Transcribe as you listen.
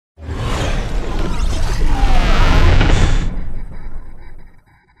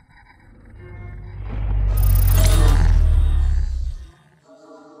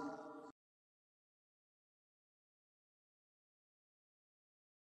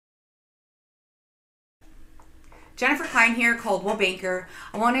Jennifer Klein here, Coldwell Banker.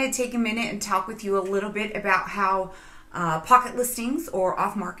 I wanted to take a minute and talk with you a little bit about how pocket listings or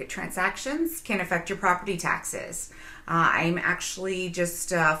off-market transactions can affect your property taxes. I'm actually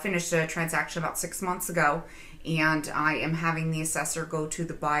just finished a transaction about 6 months ago, and I am having the assessor go to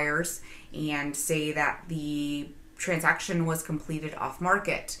the buyers and say that the transaction was completed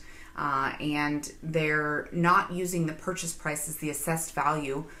off-market. And they're not using the purchase price as the assessed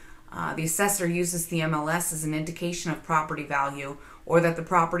value. The assessor uses the MLS as an indication of property value or that the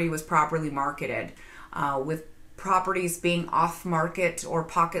property was properly marketed. With properties being off market or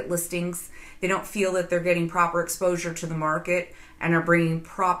pocket listings, they don't feel that they're getting proper exposure to the market and are bringing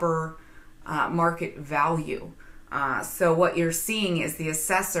proper market value. So what you're seeing is the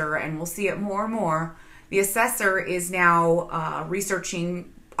assessor, and we'll see it more and more, the assessor is now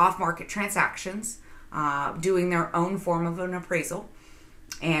researching off-market transactions, doing their own form of an appraisal,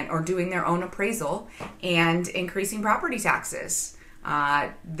 or doing their own appraisal and increasing property taxes.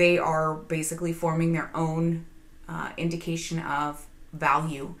 They are basically forming their own indication of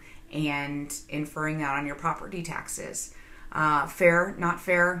value and inferring that on your property taxes. Fair, not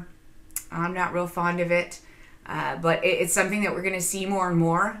fair, I'm not real fond of it, but it's something that we're going to see more and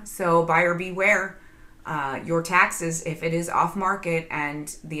more. So buyer beware. Your taxes, if it is off market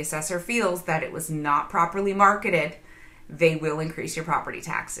and the assessor feels that it was not properly marketed, they will increase your property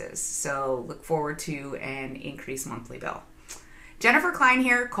taxes. So look forward to an increased monthly bill. Jennifer Klein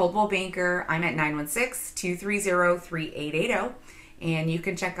here, Coldwell Banker. I'm at 916-230-3880, and you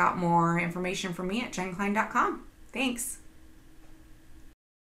can check out more information from me at jenklein.com. Thanks.